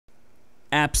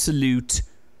absolute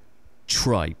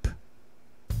tripe.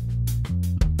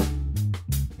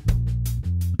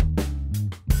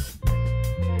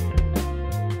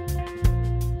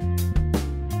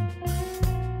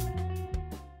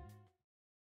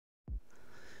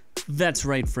 That's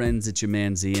right, friends, it's your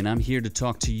man Z, and I'm here to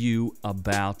talk to you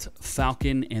about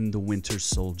Falcon and the Winter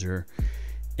Soldier.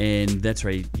 And that's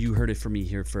right, you heard it from me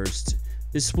here first.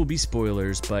 This will be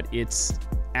spoilers, but it's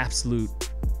absolute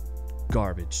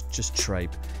garbage, just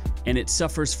tripe. And it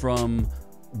suffers from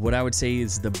what I would say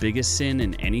is the biggest sin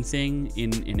in anything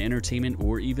in entertainment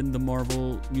or even the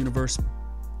Marvel universe.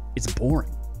 It's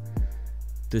boring.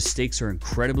 The stakes are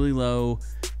incredibly low,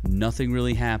 nothing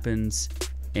really happens,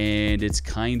 and it's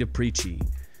kind of preachy.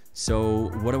 So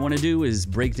what I want to do is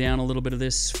break down a little bit of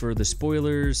this for the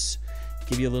spoilers,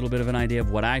 give you a little bit of an idea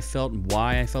of what I felt and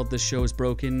why I felt this show is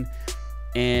broken.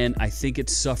 And I think it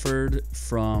suffered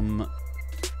from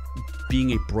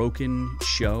being a broken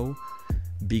show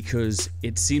because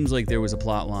it seems like there was a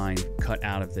plot line cut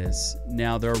out of this.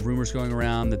 Now, there are rumors going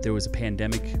around that there was a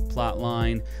pandemic plot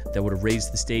line that would have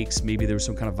raised the stakes. Maybe there was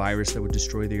some kind of virus that would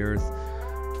destroy the Earth.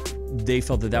 They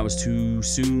felt that that was too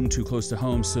soon, too close to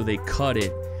home, so they cut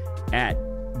it at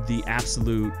the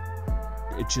absolute.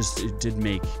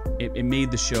 It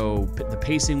made the show. The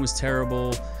pacing was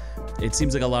terrible. It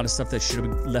seems like a lot of stuff that should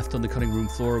have been left on the cutting room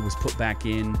floor was put back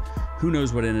in. Who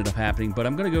knows what ended up happening? But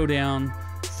I'm going to go down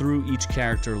through each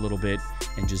character a little bit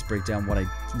and just break down what I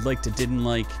liked and didn't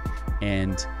like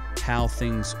and how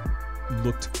things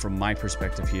looked from my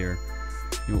perspective here.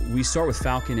 You know, we start with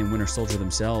Falcon and Winter Soldier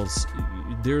themselves.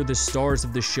 They're the stars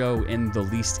of the show and the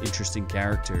least interesting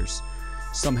characters.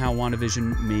 Somehow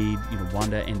WandaVision made,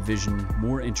 Wanda and Vision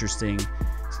more interesting,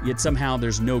 yet somehow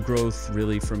there's no growth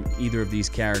really from either of these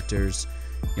characters.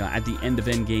 At the end of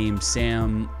Endgame,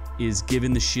 Sam is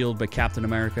given the shield by Captain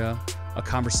America. A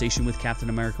conversation with Captain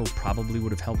America probably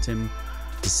would have helped him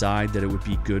decide that it would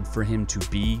be good for him to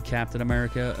be Captain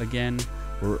America again,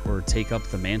 or take up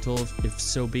the mantle if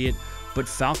so be it. But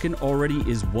Falcon already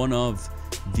is one of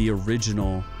the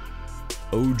original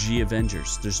OG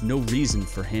Avengers. There's no reason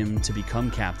for him to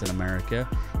become Captain America.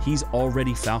 He's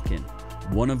already Falcon,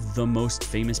 one of the most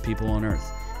famous people on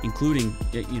Earth, including,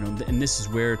 and this is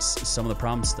where some of the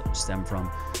problems stem from.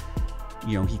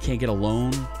 He can't get a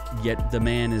loan, yet the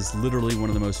man is literally one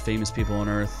of the most famous people on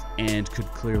Earth and could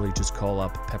clearly just call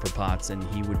up Pepper Potts and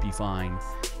he would be fine,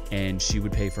 and she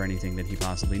would pay for anything that he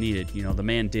possibly needed. The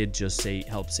man did just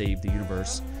help save the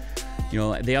universe.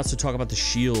 They also talk about the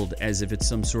shield as if it's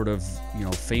some sort of,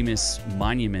 famous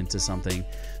monument to something.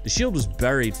 The shield was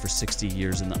buried for 60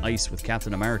 years in the ice with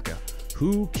Captain America.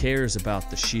 Who cares about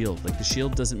the shield? Like, the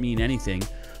shield doesn't mean anything.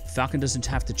 Falcon doesn't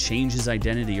have to change his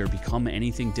identity or become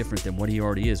anything different than what he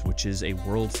already is, which is a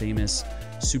world-famous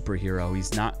superhero.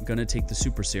 He's not going to take the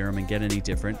super serum and get any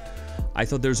different. I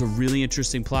thought there's a really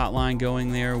interesting plot line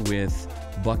going there with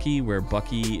Bucky, where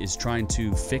Bucky is trying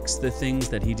to fix the things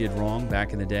that he did wrong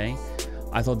back in the day.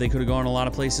 I thought they could have gone a lot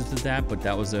of places with that, but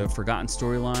that was a forgotten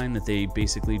storyline that they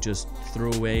basically just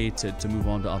threw away to move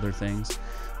on to other things.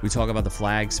 We talk about the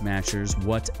Flag Smashers.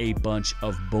 What a bunch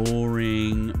of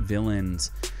boring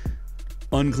villains.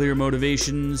 Unclear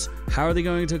motivations. How are they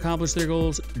going to accomplish their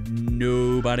goals?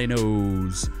 Nobody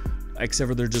knows. Except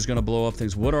for they're just going to blow up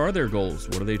things. What are their goals?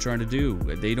 What are they trying to do?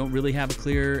 They don't really have a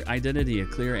clear identity, a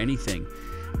clear anything.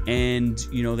 And,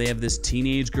 they have this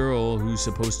teenage girl who's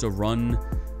supposed to run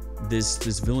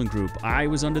this villain group. I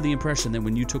was under the impression that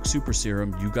when you took super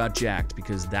serum, you got jacked,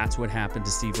 because that's what happened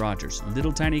to Steve Rogers.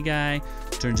 Little tiny guy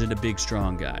turns into big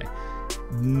strong guy.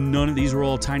 None of these were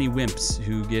all tiny wimps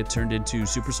who get turned into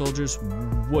super soldiers.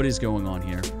 What is going on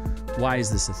here? Why is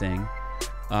this a thing?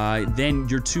 Then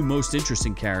your two most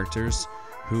interesting characters,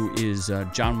 who is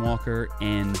John Walker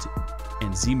and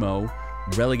Zemo,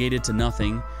 relegated to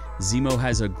nothing. Zemo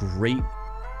has a great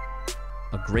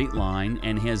line,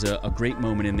 and he has a great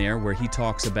moment in there where he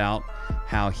talks about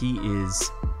how he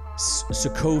is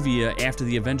Sokovia after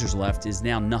the Avengers left is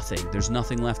now nothing. There's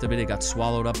nothing left of it. It got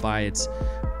swallowed up by its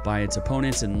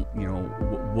opponents, and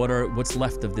what's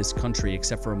left of this country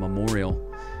except for a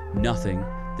memorial? Nothing.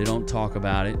 They don't talk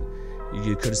about it.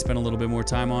 You could have spent a little bit more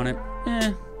time on it.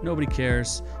 Nobody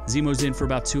cares. Zemo's in for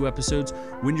about 2 episodes.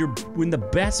 When the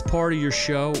best part of your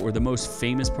show, or the most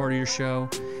famous part of your show,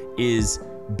 is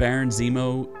Baron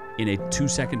Zemo in a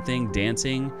 2-second thing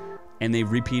dancing, and they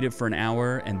repeat it for an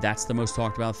hour, and that's the most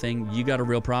talked about thing, you got a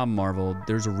real problem, Marvel.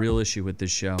 There's a real issue with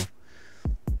this show.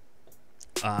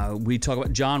 We talk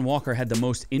about John Walker had the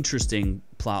most interesting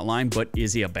plot line, but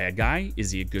is he a bad guy?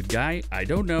 Is he a good guy? I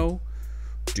don't know.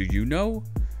 Do you know?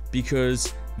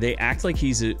 Because They act like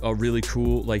he's a really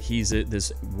cool, like he's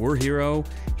this war hero.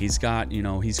 He's got, you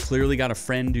know, he's clearly got a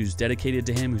friend who's dedicated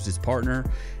to him, who's his partner.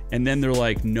 And then they're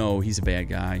like, no, he's a bad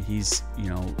guy. He's, you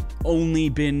know, only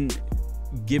been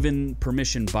given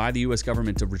permission by the U.S.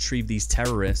 government to retrieve these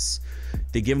terrorists.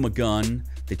 They give him a gun.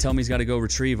 They tell him he's got to go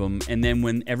retrieve them. And then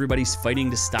when everybody's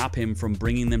fighting to stop him from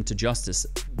bringing them to justice,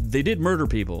 they did murder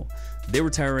people. They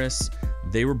were terrorists.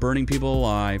 They were burning people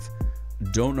alive.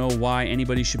 Don't know why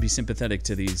anybody should be sympathetic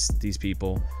to these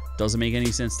people. Doesn't make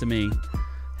any sense to me.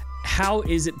 How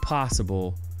is it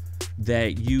possible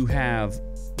that you have,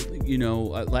 you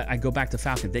know, I go back to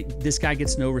Falcon. This guy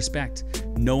gets no respect.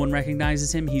 No one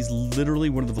recognizes him. He's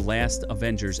literally one of the last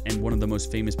Avengers and one of the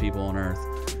most famous people on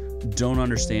Earth. Don't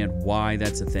understand why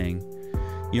that's a thing.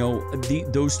 You know,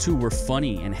 those two were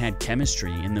funny and had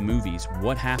chemistry in the movies.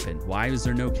 What happened? Why was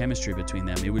there no chemistry between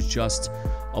them? It was just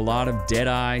a lot of dead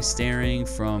eye staring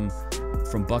from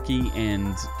Bucky,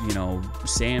 and, you know,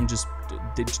 Sam just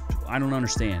I don't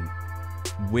understand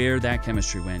where that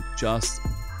chemistry went. Just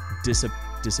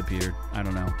disappeared. I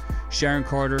don't know. Sharon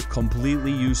Carter,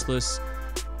 completely useless.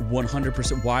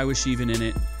 100%. Why was she even in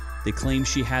it? They claim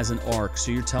she has an arc.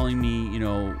 So you're telling me, you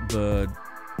know, the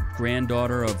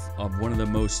granddaughter of one of the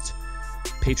most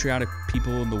patriotic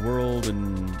people in the world,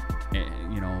 and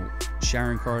you know,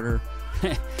 Sharon Carter,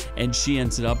 and she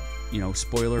ended up, you know,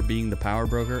 spoiler, being the power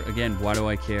broker. Again, why do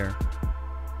I care?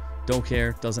 Don't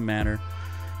care. Doesn't matter.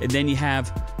 And then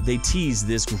they tease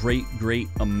this great,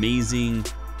 amazing,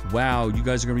 wow, you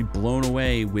guys are gonna be blown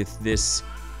away with this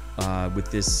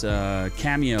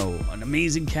cameo, an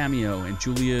amazing cameo, and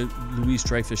Julia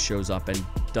Louis-Dreyfus shows up and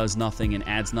does nothing and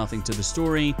adds nothing to the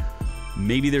story.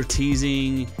 Maybe they're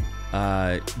teasing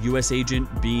U.S.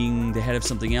 agent being the head of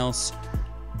something else.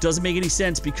 Doesn't make any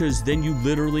sense, because then you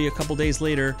literally a couple days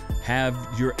later have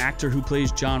your actor who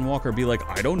plays John Walker be like,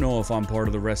 I don't know if I'm part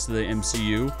of the rest of the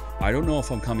MCU. I don't know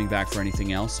if I'm coming back for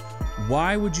anything else.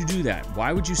 Why would you do that?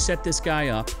 Why would you set this guy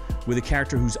up with a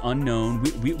character who's unknown?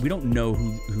 We don't know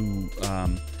who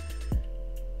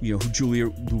Julia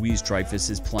Louis-Dreyfus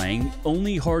is playing.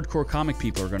 Only hardcore comic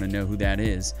people are going to know who that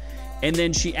is. And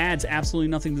then she adds absolutely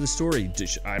nothing to the story.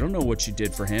 I don't know what she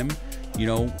did for him. You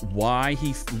know, why?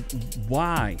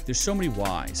 There's so many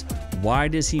whys. Why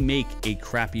does he make a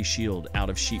crappy shield out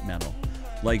of sheet metal?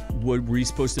 Like, what were you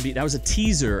supposed to be? That was a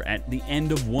teaser at the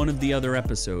end of one of the other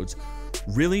episodes.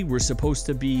 Really? We're supposed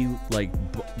to be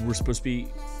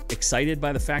excited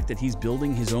by the fact that he's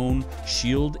building his own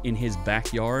shield in his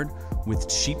backyard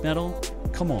with sheet metal?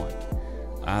 Come on.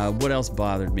 What else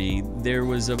bothered me? There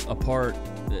was a part,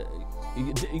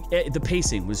 the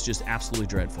pacing was just absolutely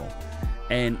dreadful.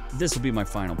 And this will be my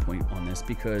final point on this,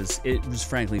 because it was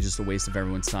frankly just a waste of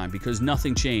everyone's time, because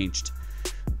nothing changed.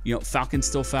 You know, Falcon's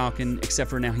still Falcon, except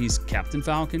for now he's Captain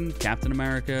Falcon, Captain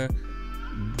America.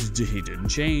 He didn't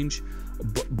change.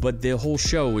 But the whole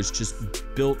show was just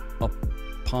built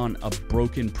upon a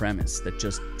broken premise that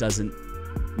just doesn't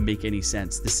make any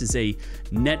sense. This is a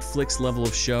Netflix level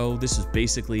of show. This is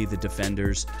basically The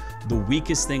Defenders, the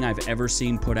weakest thing I've ever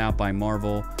seen put out by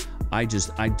Marvel. I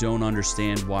don't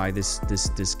understand why this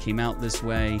came out this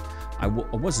way. I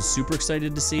wasn't super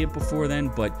excited to see it before then,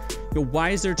 but you know,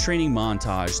 why is there a training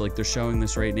montage like they're showing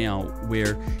this right now,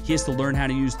 where he has to learn how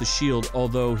to use the shield,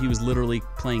 although he was literally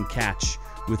playing catch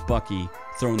with Bucky,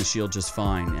 throwing the shield just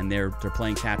fine, and they're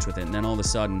playing catch with it, and then all of a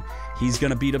sudden he's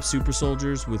gonna beat up super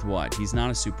soldiers with what? He's not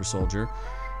a super soldier.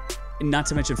 And not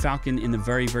to mention, Falcon in the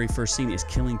very first scene is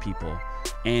killing people,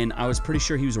 and I was pretty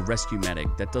sure he was a rescue medic.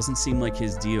 That doesn't seem like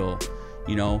his deal.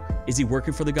 You know, is he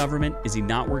working for the government? Is he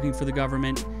not working for the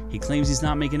government? He claims he's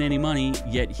not making any money,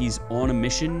 yet he's on a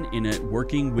mission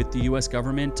working with the U.S.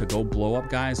 government to go blow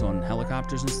up guys on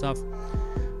helicopters and stuff.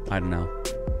 I don't know.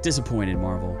 Disappointed,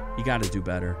 Marvel. You got to do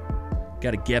better.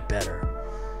 Got to get better.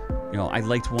 You know, I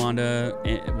liked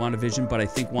WandaVision, but I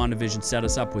think WandaVision set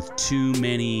us up with too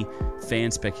many fan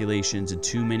speculations and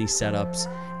too many setups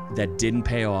that didn't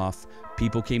pay off.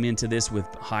 People came into this with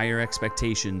higher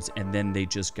expectations, and then they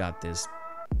just got this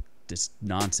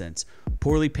nonsense.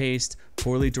 Poorly paced,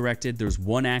 poorly directed. There's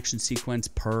one action sequence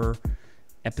per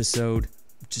episode.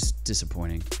 Just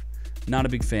disappointing. Not a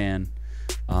big fan.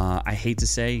 I hate to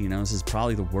say, you know, this is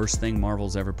probably the worst thing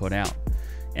Marvel's ever put out.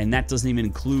 And that doesn't even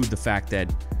include the fact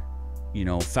that, you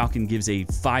know, Falcon gives a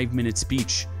 5-minute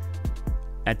speech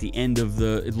at the end of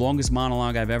the longest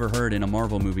monologue I've ever heard in a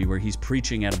Marvel movie, where he's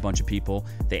preaching at a bunch of people.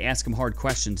 They ask him hard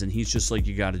questions, and he's just like,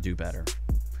 you got to do better.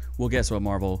 Well, guess what,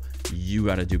 Marvel? You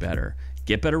got to do better.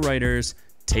 Get better writers,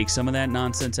 take some of that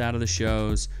nonsense out of the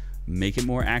shows, make it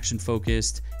more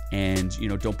action-focused, and, you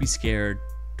know, don't be scared.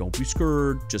 Don't be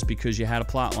scared just because you had a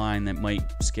plot line that might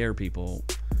scare people.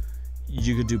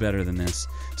 you could do better than this.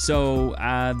 So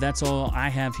that's all I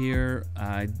have here.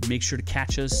 Make sure to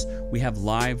catch us. We have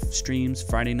live streams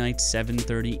Friday nights,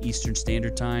 7:30 Eastern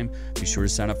Standard Time. Be sure to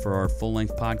sign up for our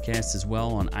full-length podcast as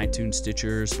well on iTunes,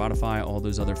 Stitcher, Spotify, all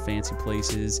those other fancy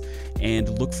places.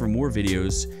 And look for more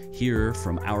videos here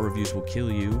from Our Reviews Will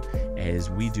Kill You as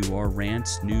we do our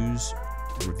rants, news,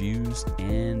 reviews,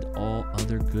 and all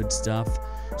other good stuff.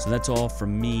 So that's all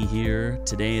from me here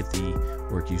today at the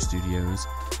Work You Studios,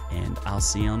 and I'll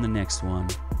see you on the next one.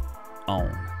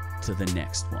 On to the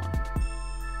next one.